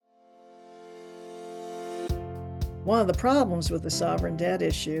One of the problems with the sovereign debt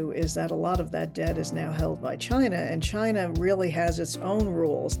issue is that a lot of that debt is now held by China, and China really has its own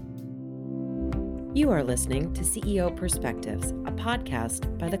rules. You are listening to CEO Perspectives, a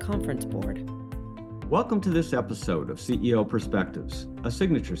podcast by the Conference Board. Welcome to this episode of CEO Perspectives, a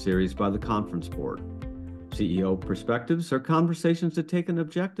signature series by the Conference Board. CEO Perspectives are conversations that take an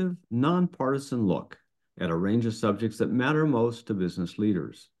objective, nonpartisan look at a range of subjects that matter most to business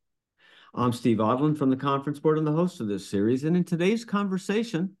leaders. I'm Steve Odland from the Conference Board and the host of this series, and in today's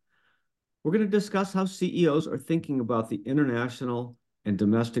conversation, we're going to discuss how CEOs are thinking about the international and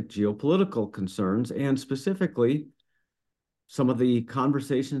domestic geopolitical concerns, and specifically, some of the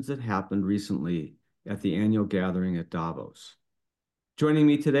conversations that happened recently at the annual gathering at Davos. Joining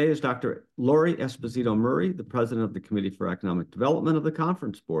me today is Dr. Lori Esposito Murray, the president of the Committee for Economic Development of the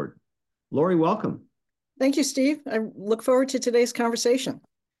Conference Board. Lori, welcome. Thank you, Steve. I look forward to today's conversation.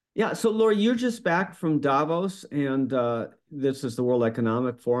 Yeah, so Lori, you're just back from Davos, and this is the World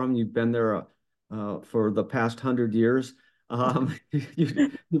Economic Forum. You've been there for the past 100 years.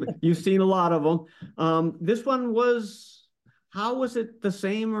 You've seen a lot of them. This one how was it the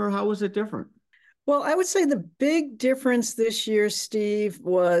same or how was it different? Well, I would say the big difference this year, Steve,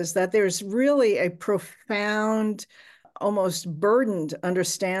 was that there's really a profound, almost burdened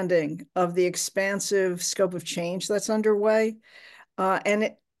understanding of the expansive scope of change that's underway.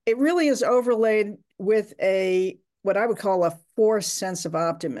 And it really is overlaid with what I would call a forced sense of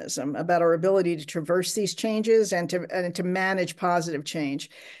optimism about our ability to traverse these changes and to manage positive change.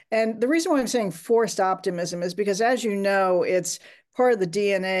 And the reason why I'm saying forced optimism is because, as you know, it's part of the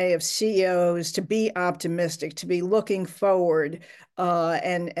DNA of CEOs to be optimistic, to be looking forward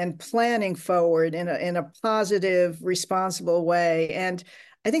and planning forward in a positive, responsible way. And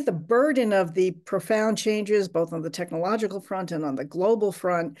I think the burden of the profound changes, both on the technological front and on the global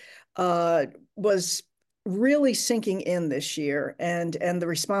front, was really sinking in this year, and the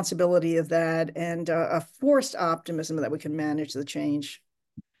responsibility of that, and a forced optimism that we can manage the change.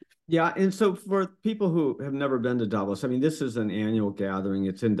 Yeah, and so for people who have never been to Davos, I mean, this is an annual gathering.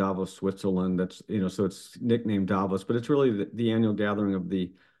 It's in Davos, Switzerland. So it's nicknamed Davos, but it's really the annual gathering of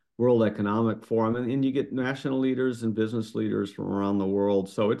the World Economic Forum, and you get national leaders and business leaders from around the world.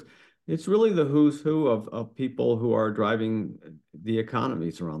 So it's really the who's who of people who are driving the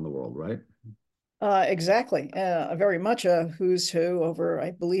economies around the world, right? Exactly. Very much a who's who I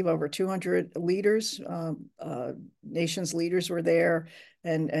believe, over 200 leaders, nations leaders were there,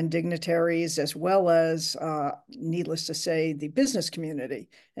 and dignitaries, as well as, needless to say, the business community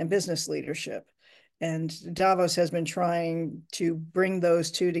and business leadership. And Davos has been trying to bring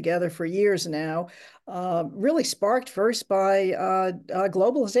those two together for years now, really sparked first by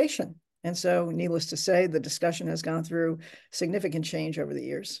globalization. And so, needless to say, the discussion has gone through significant change over the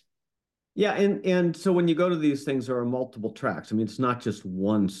years. Yeah, and so when you go to these things, there are multiple tracks. I mean, it's not just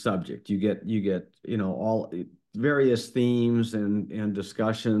one subject. You get all various themes and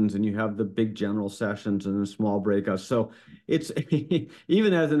discussions, and you have the big general sessions and the small breakouts. So it's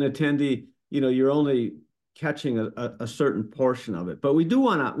even as an attendee, you're only catching a certain portion of it. But we do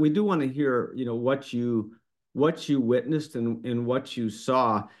want to hear what you witnessed and what you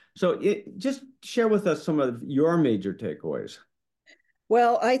saw. So just share with us some of your major takeaways.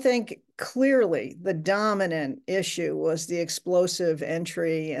 Well, I think clearly the dominant issue was the explosive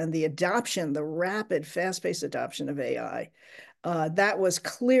entry and the rapid, fast-paced adoption of AI. That was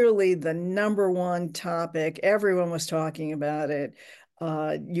clearly the number one topic. Everyone was talking about it.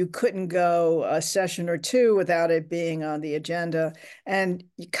 You couldn't go a session or two without it being on the agenda. And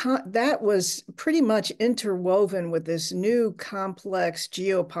that was pretty much interwoven with this new complex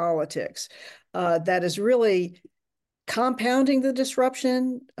geopolitics that is really compounding the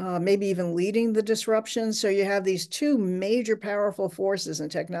disruption, maybe even leading the disruption. So you have these two major powerful forces in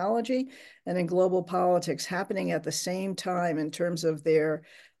technology and in global politics happening at the same time in terms of their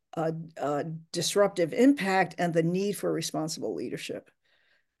disruptive impact and the need for responsible leadership.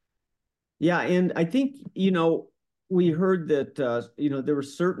 Yeah, and I think, we heard that, there were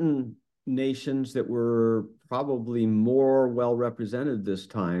certain nations that were probably more well represented this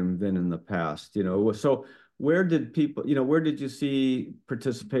time than in the past, So where did you see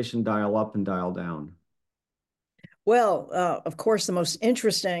participation dial up and dial down? Well, of course, the most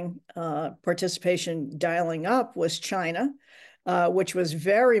interesting participation dialing up was China, which was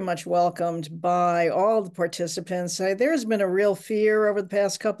very much welcomed by all the participants. There's been a real fear over the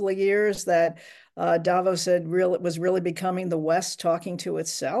past couple of years that Davos was really becoming the West talking to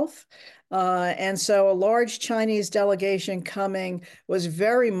itself. And so a large Chinese delegation coming was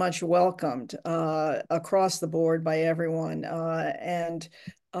very much welcomed across the board by everyone. And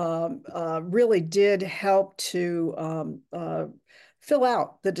really did help to fill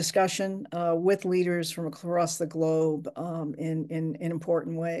out the discussion with leaders from across the globe in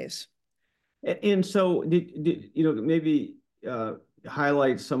important ways. And so, maybe uh,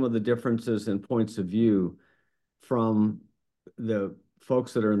 highlight some of the differences in points of view from the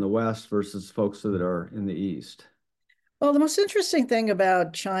folks that are in the West versus folks that are in the East? Well, the most interesting thing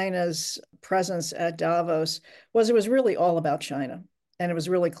about China's presence at Davos was it was really all about China. And it was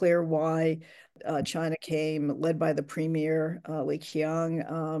really clear why China came, led by the premier, Li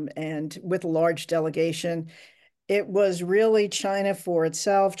Qiang, and with a large delegation. It was really China for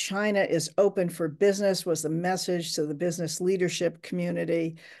itself. China is open for business was the message to the business leadership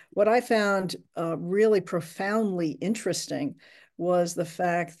community. What I found really profoundly interesting was the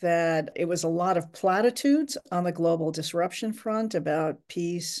fact that it was a lot of platitudes on the global disruption front about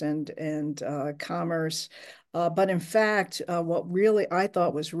peace and commerce. But in fact, what really I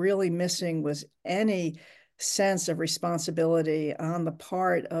thought was really missing was any sense of responsibility on the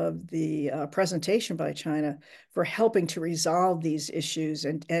part of the presentation by China for helping to resolve these issues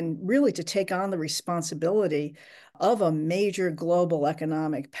and really to take on the responsibility of a major global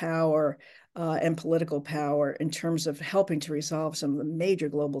economic power and political power in terms of helping to resolve some of the major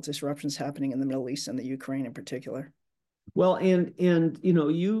global disruptions happening in the Middle East and the Ukraine in particular. Well, and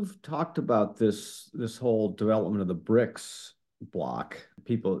you've talked about this whole development of the BRICS bloc.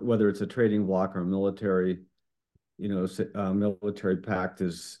 People, whether it's a trading bloc or a military pact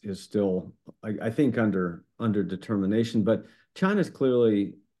is still, I think, under determination. But China's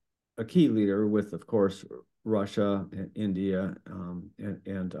clearly a key leader with, of course, Russia, and India,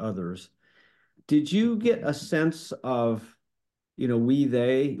 and others. Did you get a sense of,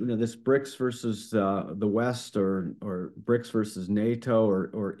 this BRICS versus the West, or BRICS versus NATO,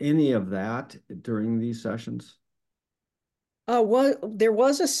 or any of that during these sessions? There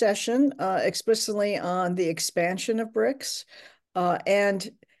was a session explicitly on the expansion of BRICS, and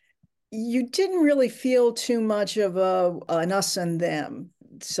you didn't really feel too much of an us and them,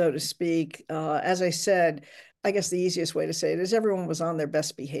 so to speak. As I said, I guess the easiest way to say it is everyone was on their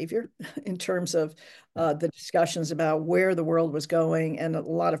best behavior in terms of the discussions about where the world was going and a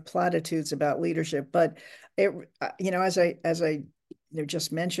lot of platitudes about leadership. But it, as I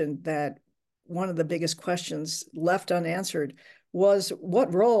just mentioned, that one of the biggest questions left unanswered was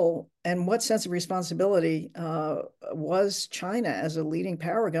what role and what sense of responsibility was China as a leading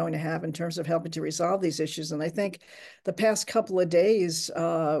power going to have in terms of helping to resolve these issues? And I think the past couple of days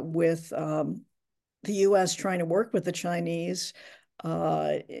with the U.S. trying to work with the Chinese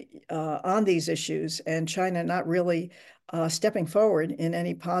on these issues and China not really stepping forward in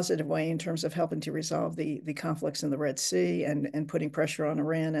any positive way in terms of helping to resolve the conflicts in the Red Sea and putting pressure on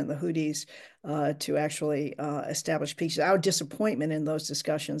Iran and the Houthis to actually establish peace. Our disappointment in those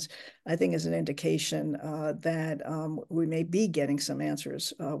discussions, I think, is an indication that we may be getting some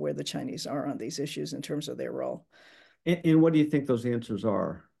answers where the Chinese are on these issues in terms of their role. And what do you think those answers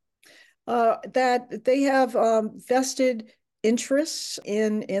are? That they have vested interests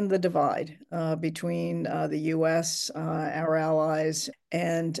in the divide between the U.S., our allies,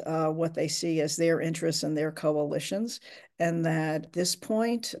 and what they see as their interests and their coalitions, and that at this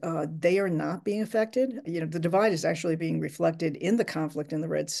point they are not being affected. The divide is actually being reflected in the conflict in the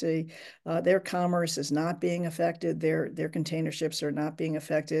Red Sea. Their commerce is not being affected. Their container ships are not being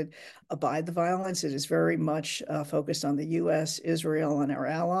affected by the violence. It is very much focused on the U.S., Israel, and our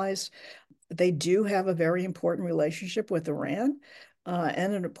allies. They do have a very important relationship with Iran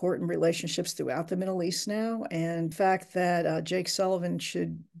and an important relationships throughout the Middle East now. And the fact that Jake Sullivan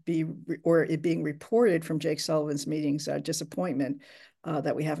should be, or it being reported from Jake Sullivan's meetings, disappointment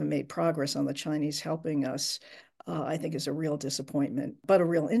that we haven't made progress on the Chinese helping us, I think is a real disappointment, but a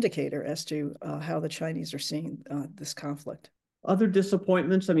real indicator as to how the Chinese are seeing this conflict. Other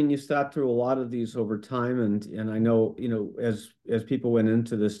disappointments? I mean, you sat through a lot of these over time, and I know, as people went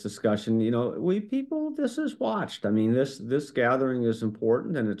into this discussion, this is watched. I mean, this gathering is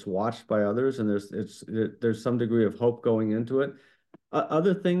important and it's watched by others, and there's some degree of hope going into it.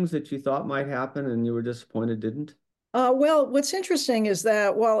 Other things that you thought might happen and you were disappointed didn't? Well, what's interesting is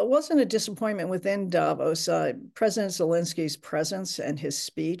that while it wasn't a disappointment within Davos, President Zelensky's presence and his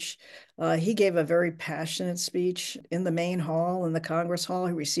speech, he gave a very passionate speech in the main hall, in the Congress Hall.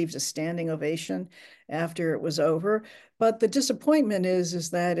 He received a standing ovation after it was over. But the disappointment is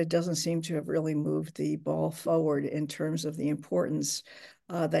that it doesn't seem to have really moved the ball forward in terms of the importance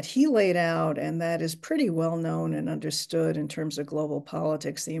that he laid out, and that is pretty well known and understood in terms of global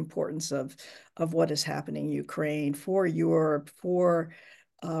politics, the importance of what is happening in Ukraine for Europe, for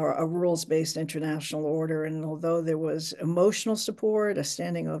a rules-based international order. And although there was emotional support, a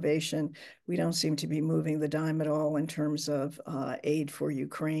standing ovation, we don't seem to be moving the dime at all in terms of aid for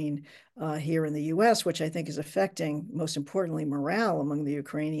Ukraine here in the U.S., which I think is affecting, most importantly, morale among the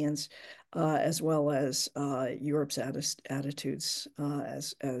Ukrainians, as well as Europe's attitudes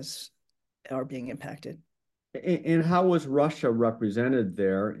as are being impacted. And how was Russia represented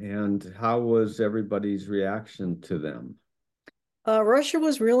there, and how was everybody's reaction to them? Russia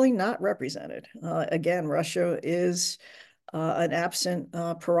was really not represented. Again, Russia is an absent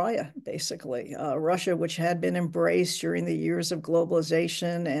pariah, basically. Russia, which had been embraced during the years of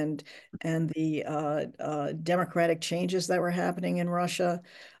globalization and the democratic changes that were happening in Russia,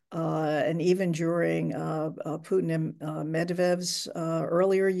 and even during Putin and Medvedev's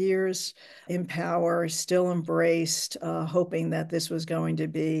earlier years in power, still embraced, hoping that this was going to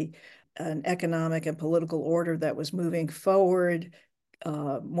be an economic and political order that was moving forward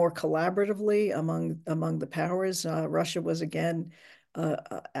more collaboratively among the powers. Russia was again,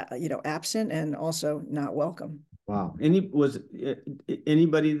 absent and also not welcome. Wow. Was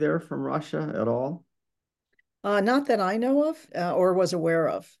anybody there from Russia at all? Not that I know of or was aware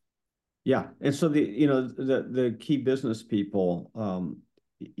of. Yeah. And so the key business people,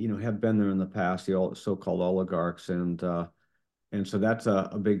 have been there in the past, the so-called oligarchs, and so that's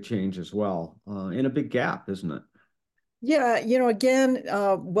a big change as well, and a big gap, isn't it? Yeah, again,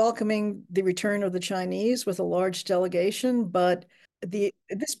 welcoming the return of the Chinese with a large delegation, but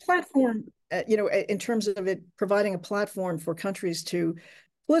this platform, in terms of it providing a platform for countries to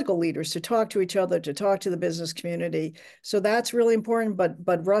political leaders to talk to each other, to talk to the business community. So that's really important.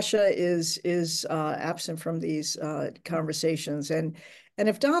 But Russia is absent from these conversations. And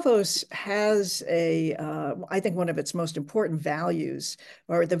if Davos has I think one of its most important values,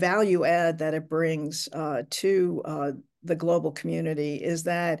 or the value add that it brings to the global community, is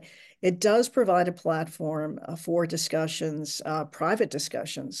that it does provide a platform for discussions, private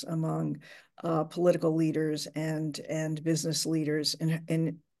discussions among political leaders and business leaders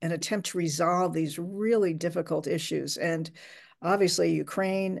in an attempt to resolve these really difficult issues. And obviously,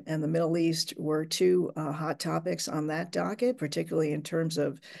 Ukraine and the Middle East were two hot topics on that docket, particularly in terms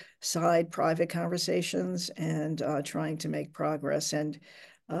of side private conversations and trying to make progress. And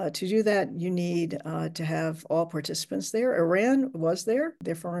to do that, you need to have all participants there. Iran was there.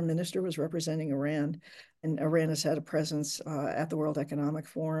 Their foreign minister was representing Iran, and Iran has had a presence at the World Economic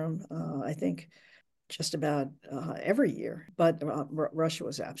Forum, I think, just about every year, but Russia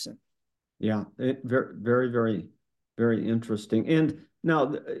was absent. Yeah, very, very, very, very interesting. And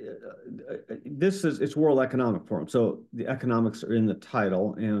now it's World Economic Forum, so the economics are in the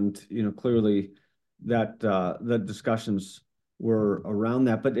title, and clearly that the discussions were around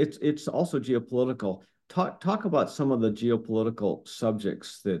that, but it's also geopolitical. Talk about some of the geopolitical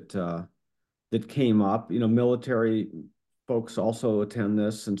subjects that came up. Military folks also attend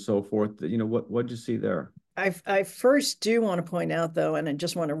this and so forth. What'd you see there? I first do want to point out, though, and I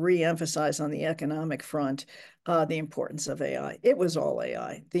just want to re-emphasize on the economic front, the importance of AI. It was all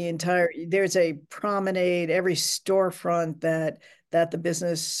AI. There's a promenade, every storefront that the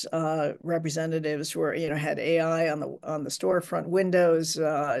business representatives had AI on the storefront windows.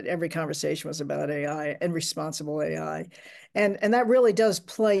 Every conversation was about AI and responsible AI. And that really does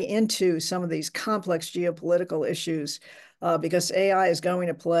play into some of these complex geopolitical issues because AI is going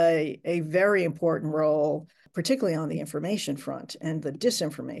to play a very important role, particularly on the information front and the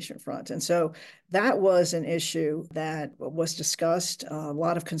disinformation front. And so that was an issue that was discussed, a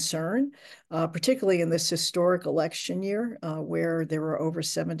lot of concern, particularly in this historic election year where there were over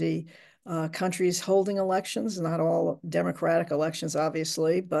 70 countries holding elections, not all democratic elections,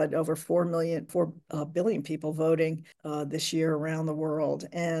 obviously, but over 4 billion people voting this year around the world.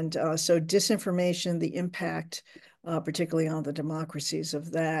 And so disinformation, the impact, particularly on the democracies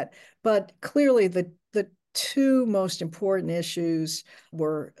of that. But clearly the two most important issues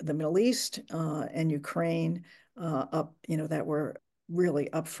were the Middle East and Ukraine that were really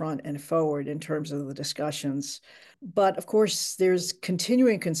upfront and forward in terms of the discussions. But of course, there's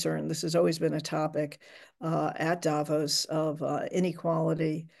continuing concern. This has always been a topic at Davos of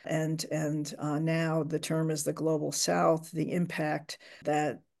inequality, and now the term is the global South, the impact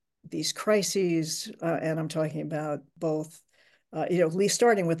that these crises, and I'm talking about both, at least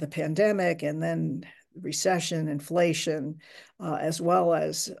starting with the pandemic and then recession, inflation, as well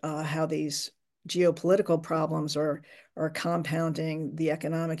as how these geopolitical problems are compounding the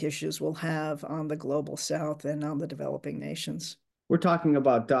economic issues we'll have on the global South and on the developing nations. We're talking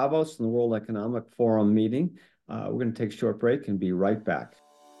about Davos and the World Economic Forum meeting. We're going to take a short break and be right back.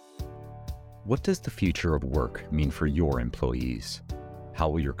 What does the future of work mean for your employees? How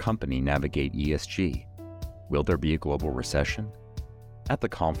will your company navigate ESG? Will there be a global recession? At the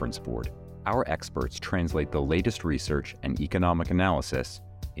Conference Board, our experts translate the latest research and economic analysis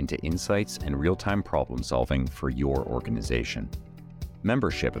into insights and real-time problem solving for your organization.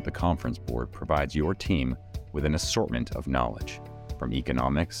 Membership at the Conference Board provides your team with an assortment of knowledge from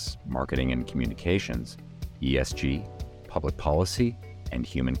economics, marketing and communications, ESG, public policy, and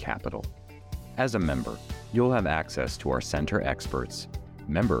human capital. As a member, you'll have access to our center experts,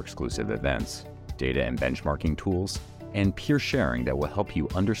 member-exclusive events, data and benchmarking tools, and peer sharing that will help you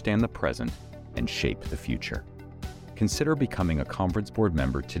understand the present and shape the future. Consider becoming a Conference Board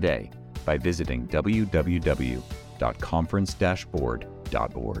member today by visiting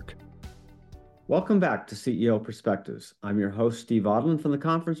www.conference-board.org. Welcome back to CEO Perspectives. I'm your host, Steve Odland from the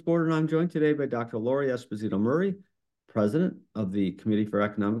Conference Board, and I'm joined today by Dr. Lori Esposito Murray, President of the Committee for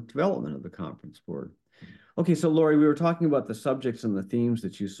Economic Development of the Conference Board. Okay, so Lori, we were talking about the subjects and the themes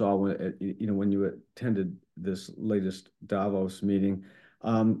that you saw when you attended this latest Davos meeting.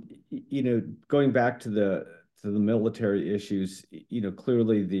 Going back to the military issues,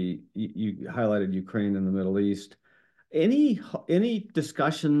 clearly you highlighted Ukraine and the Middle East. Any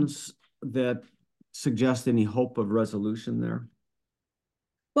discussions that suggest any hope of resolution there?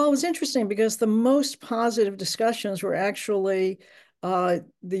 Well, it was interesting because the most positive discussions were actually the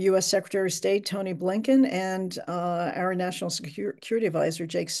U.S. Secretary of State, Tony Blinken, and our National Security Advisor,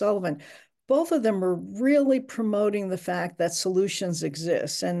 Jake Sullivan. Both of them were really promoting the fact that solutions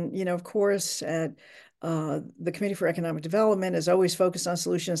exist. And, of course, at the Committee for Economic Development is always focused on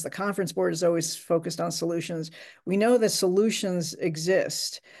solutions. The Conference Board is always focused on solutions. We know that solutions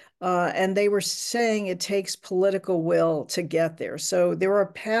exist. And they were saying it takes political will to get there. So there are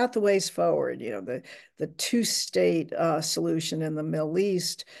pathways forward, the two-state solution in the Middle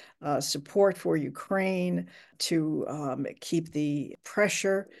East, support for Ukraine to keep the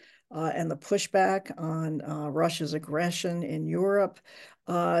pressure and the pushback on Russia's aggression in Europe.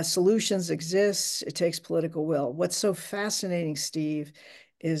 Solutions exist. It takes political will. What's so fascinating, Steve,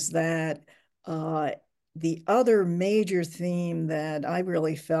 is that the other major theme that I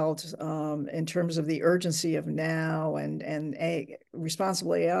really felt in terms of the urgency of now and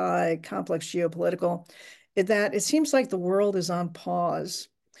responsible AI, complex geopolitical, is that it seems like the world is on pause,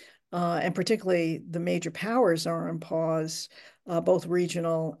 and particularly the major powers are on pause, both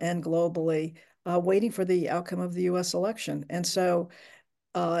regional and globally, waiting for the outcome of the U.S. election. And so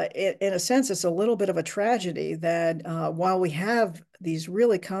in a sense, it's a little bit of a tragedy that while we have these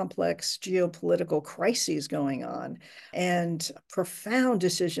really complex geopolitical crises going on and profound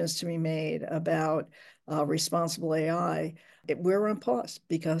decisions to be made about responsible AI, we're on pause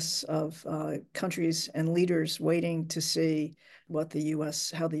because of countries and leaders waiting to see how the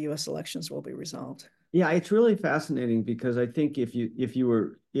U.S. elections will be resolved. Yeah, it's really fascinating because I think if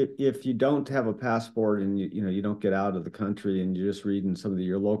you don't have a passport and you don't get out of the country and you're just reading some of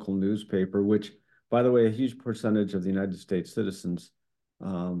your local newspaper, which, by the way, a huge percentage of the United States citizens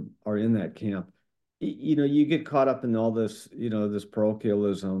are in that camp. You get caught up in all this, this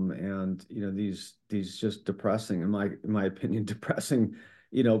parochialism and these just depressing, in my opinion, depressing,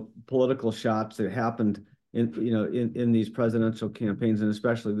 political shots that happened in these presidential campaigns, and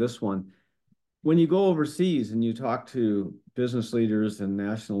especially this one. When you go overseas and you talk to business leaders and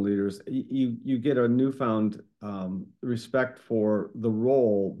national leaders, you get a newfound respect for the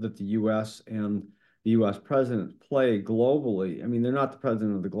role that the U.S. and the U.S. president play globally. I mean, they're not the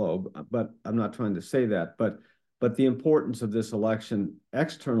president of the globe, but I'm not trying to say that. But the importance of this election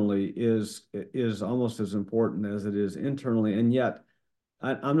externally is almost as important as it is internally. And yet,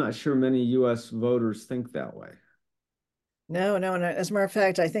 I'm not sure many U.S. voters think that way. No. And as a matter of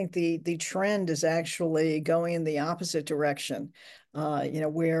fact, I think the trend is actually going in the opposite direction,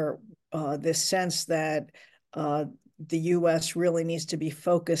 where this sense that the U.S. really needs to be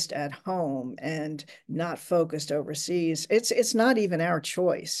focused at home and not focused overseas. It's not even our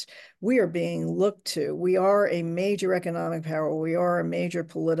choice. We are being looked to. We are a major economic power. We are a major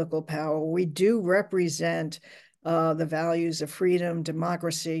political power. We do represent the values of freedom,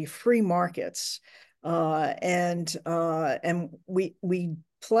 democracy, free markets. And we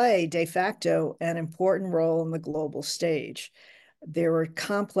play de facto an important role in the global stage. There are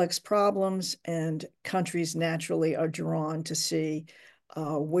complex problems, and countries naturally are drawn to see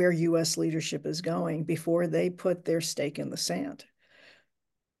where U.S. leadership is going before they put their stake in the sand.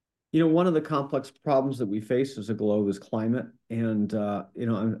 One of the complex problems that we face as a globe is climate. And,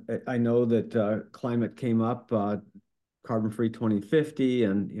 I know that climate came up, carbon-free 2050,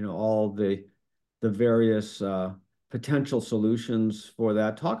 and, all the various potential solutions for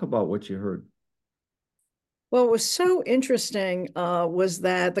that. Talk about what you heard. Well, what was so interesting was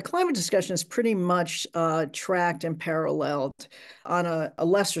that the climate discussion is pretty much tracked and paralleled on a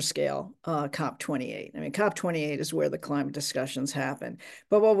lesser scale, COP28. I mean, COP28 is where the climate discussions happen.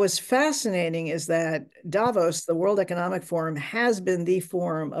 But what was fascinating is that Davos, the World Economic Forum, has been the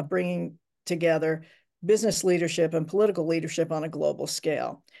forum of bringing together business leadership and political leadership on a global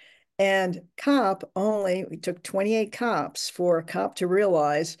scale. And we took 28 COPs for a COP to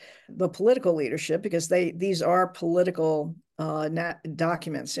realize the political leadership, because these are political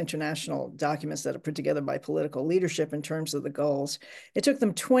documents, international documents that are put together by political leadership in terms of the goals. It took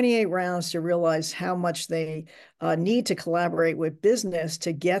them 28 rounds to realize how much they need to collaborate with business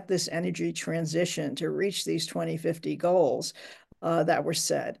to get this energy transition to reach these 2050 goals that were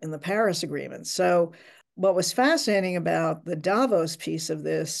set in the Paris Agreement. So what was fascinating about the Davos piece of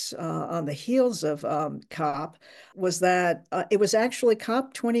this on the heels of COP was that it was actually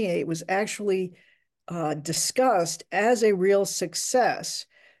COP28 was actually discussed as a real success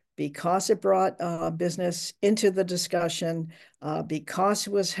because it brought business into the discussion, because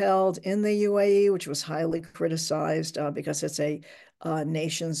it was held in the UAE, which was highly criticized because it's a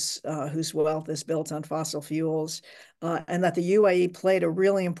nations whose wealth is built on fossil fuels, and that the UAE played a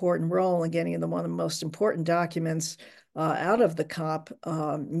really important role in getting one of the most important documents out of the COP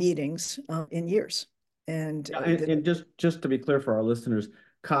meetings in years. And just to be clear for our listeners,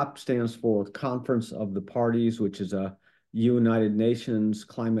 COP stands for Conference of the Parties, which is a United Nations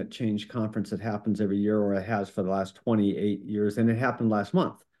climate change conference that happens every year, or it has for the last 28 years, and it happened last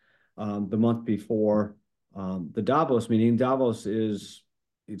month, the month before the Davos meeting. Davos is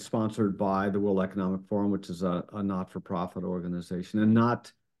sponsored by the World Economic Forum, which is a not-for-profit organization and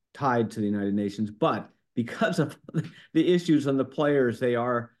not tied to the United Nations, but because of the issues and the players, they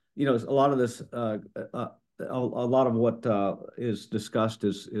are, a lot of this, a lot of what is discussed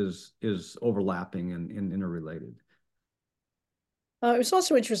is overlapping and interrelated. It was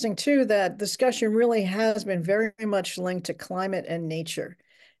also interesting, too, that discussion really has been very much linked to climate and nature,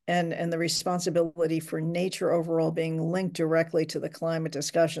 and the responsibility for nature overall being linked directly to the climate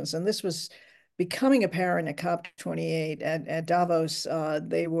discussions. And this was becoming apparent at COP28. At Davos,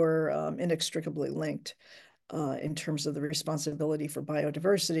 they were inextricably linked in terms of the responsibility for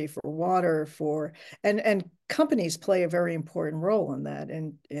biodiversity, for water, and companies play a very important role in that,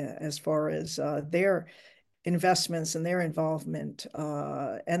 and as far as their investments and their involvement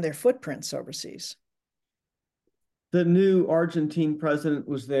and their footprints overseas. The new Argentine president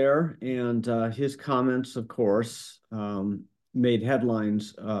was there, and his comments, of course, made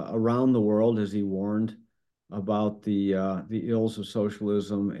headlines around the world as he warned about the ills of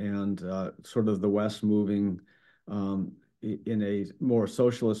socialism and sort of the West moving in a more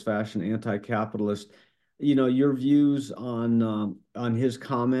socialist fashion, anti-capitalist. Your views on his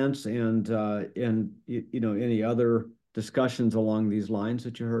comments and any other discussions along these lines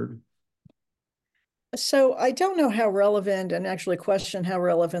that you heard? So I don't know how relevant, and actually question how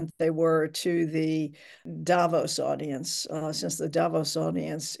relevant they were to the Davos audience, since the Davos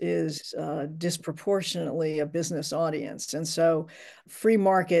audience is disproportionately a business audience. And so free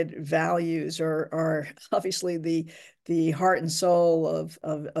market values are obviously the heart and soul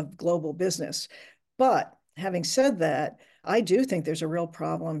of global business. But having said that, I do think there's a real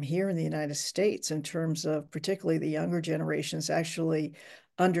problem here in the United States in terms of particularly the younger generations actually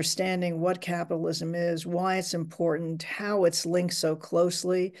understanding what capitalism is, why it's important, how it's linked so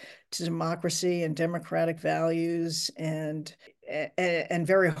closely to democracy and democratic values, and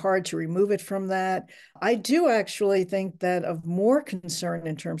very hard to remove it from that. I do actually think that of more concern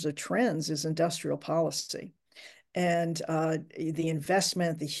in terms of trends is industrial policy. And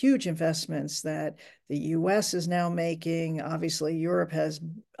the huge investments that the U.S. is now making. Obviously, Europe has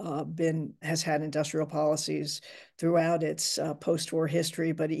had industrial policies throughout its post-war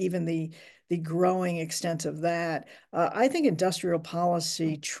history, but even the growing extent of that, I think industrial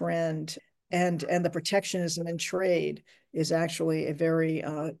policy trend and the protectionism in trade is actually a very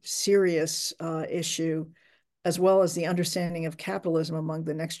serious issue, as well as the understanding of capitalism among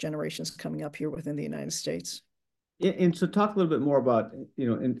the next generations coming up here within the United States. And so talk a little bit more about,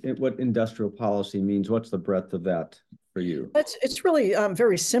 what industrial policy means. What's the breadth of that for you? It's really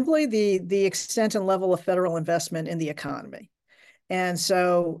very simply the extent and level of federal investment in the economy. And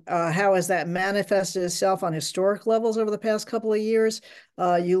so how has that manifested itself on historic levels over the past couple of years?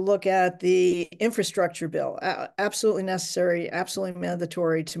 You look at the infrastructure bill, absolutely necessary, absolutely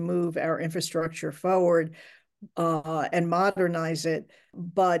mandatory to move our infrastructure forward and modernize it.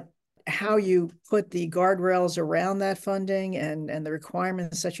 But how you put the guardrails around that funding and the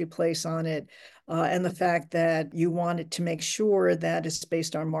requirements that you place on it, and the fact that you wanted to make sure that it's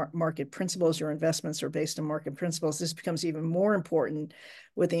based on market principles, your investments are based on market principles. This becomes even more important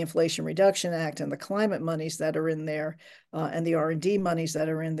with the Inflation Reduction Act and the climate monies that are in there, and the R&D monies that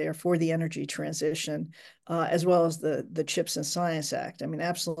are in there for the energy transition, as well as the CHIPS and Science Act. I mean,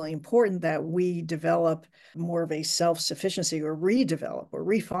 absolutely important that we develop more of a self-sufficiency, or redevelop or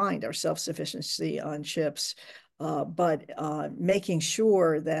refine our self-sufficiency on chips. But making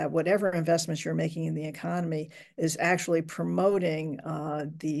sure that whatever investments you're making in the economy is actually promoting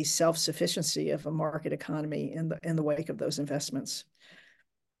the self-sufficiency of a market economy in the wake of those investments.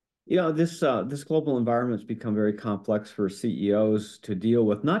 This global environment has become very complex for CEOs to deal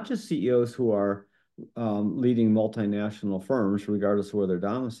with, not just CEOs who are leading multinational firms, regardless of where they're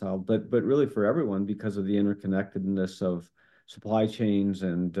domiciled, but really for everyone, because of the interconnectedness of supply chains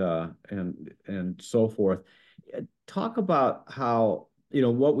and so forth. Talk about how,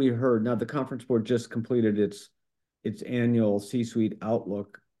 what we heard. Now, the conference board just completed its annual C-suite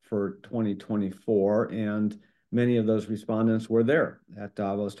outlook for 2024, and many of those respondents were there at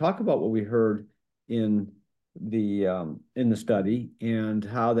Davos. Talk about what we heard in the study and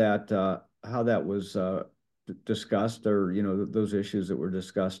how that was discussed, or those issues that were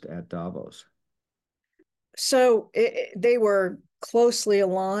discussed at Davos. So they were closely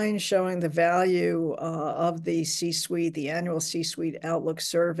aligned, showing the value of the C-suite, the annual C-suite Outlook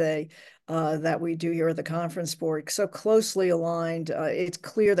survey that we do here at the conference board. So closely aligned. It's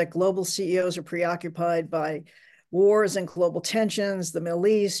clear that global CEOs are preoccupied by wars and global tensions, the Middle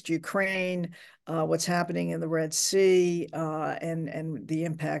East, Ukraine, what's happening in the Red Sea, and the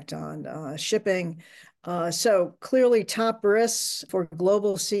impact on shipping. So clearly top risks for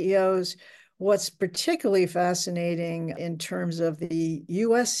global CEOs. What's particularly fascinating in terms of the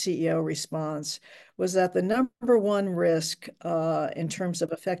U.S. CEO response was that the number one risk in terms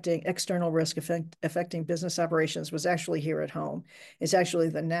of external risk affecting business operations was actually here at home. It's actually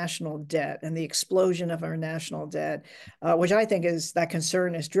the national debt and the explosion of our national debt, which I think that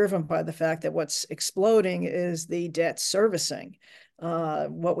concern is driven by the fact that what's exploding is the debt servicing.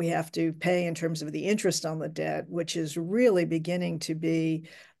 What we have to pay in terms of the interest on the debt, which is really beginning to be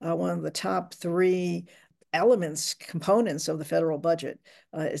one of the top three components of the federal budget.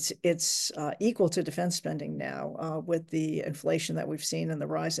 It's equal to defense spending now with the inflation that we've seen and the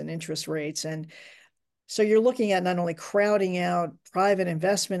rise in interest rates. And so you're looking at not only crowding out private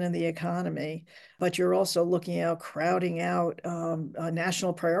investment in the economy, but you're also looking at crowding out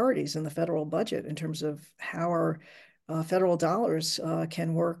national priorities in the federal budget in terms of how our federal dollars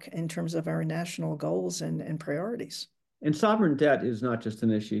can work in terms of our national goals and priorities. And sovereign debt is not just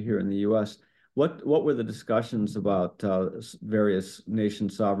an issue here in the U.S. What were the discussions about various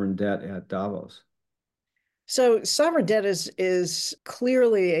nations' sovereign debt at Davos? So sovereign debt is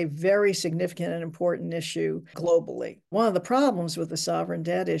clearly a very significant and important issue globally. One of the problems with the sovereign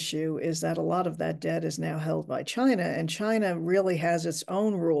debt issue is that a lot of that debt is now held by China, and China really has its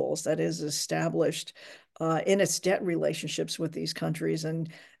own rules that is established in its debt relationships with these countries, and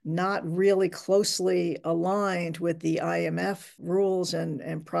not really closely aligned with the IMF rules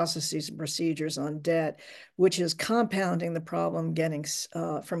and processes and procedures on debt, which is compounding the problem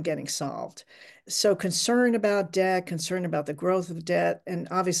from getting solved. So concern about debt, concern about the growth of debt, and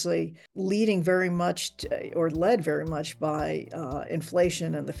obviously led very much by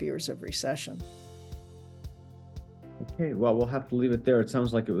inflation and the fears of recession. Okay, well, we'll have to leave it there. It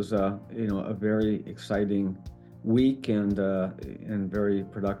sounds like it was a very exciting week and very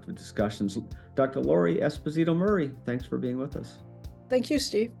productive discussions. Dr. Lori Esposito Murray, thanks for being with us. Thank you,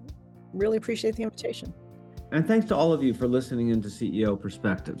 Steve. Really appreciate the invitation. And thanks to all of you for listening into CEO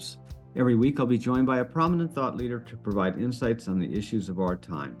Perspectives. Every week, I'll be joined by a prominent thought leader to provide insights on the issues of our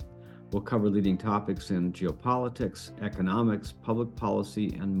time. We'll cover leading topics in geopolitics, economics, public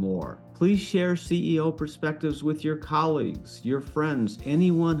policy, and more. Please share CEO Perspectives with your colleagues, your friends,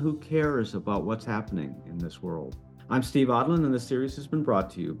 anyone who cares about what's happening in this world. I'm Steve Odland, and this series has been brought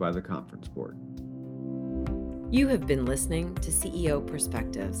to you by the Conference Board. You have been listening to CEO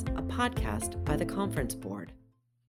Perspectives, a podcast by the Conference Board.